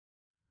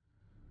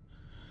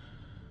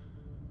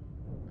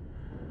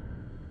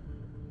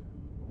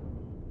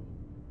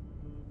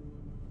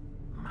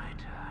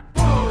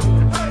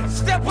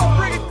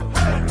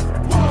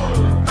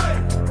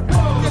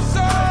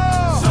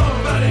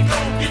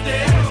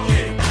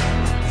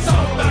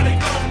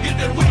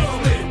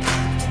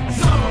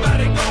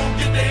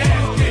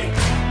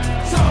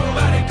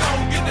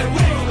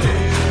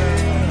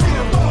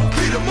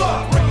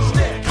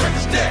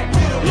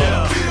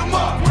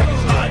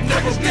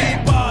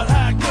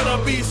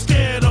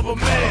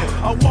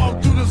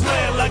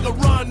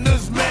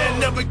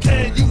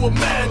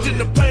imagine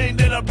the pain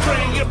that I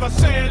bring if I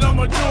say it,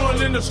 I'ma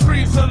join in the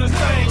streets of this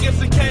thing.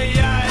 It's a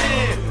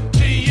K-I-N,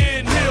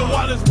 G-N Hill,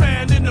 wildest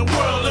man in the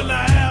world, and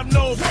I have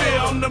no fear.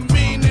 I'm the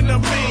mean and the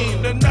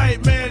mean, the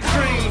nightmare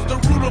dreams, the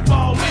root of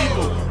all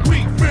evil,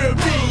 weak fear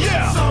me,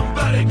 yeah.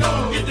 Somebody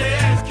gon' get their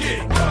ass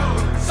kicked.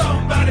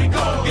 Somebody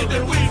gon' get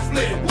their wig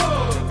split.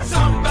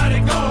 Somebody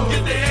gon'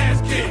 get their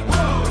ass kicked.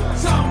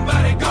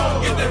 Somebody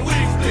gon' get their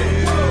wig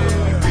split.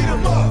 Beat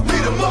 'em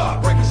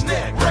up, break his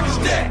neck,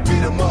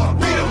 beat 'em up,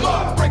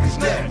 break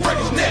his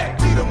neck,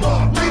 beat 'em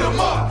up,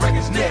 break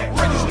his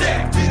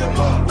neck, beat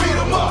 'em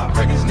up,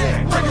 break his neck.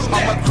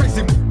 I'm a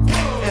crazy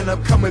and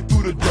I'm coming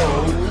through the door,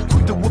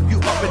 quick to whoop you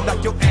up and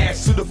knock your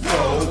ass to the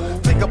floor.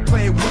 Think I'm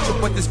playing with you,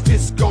 but this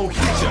fist gon'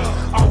 hit ya.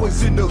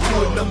 Always in the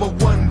hood,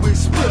 #1 with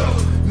splitter.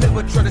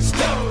 Never try to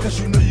stop, cause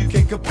you know you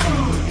can't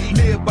compete.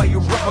 Live by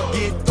your rubber,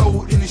 get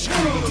thrown in the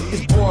street.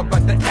 It's more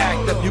about the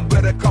act up, you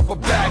better call for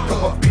back.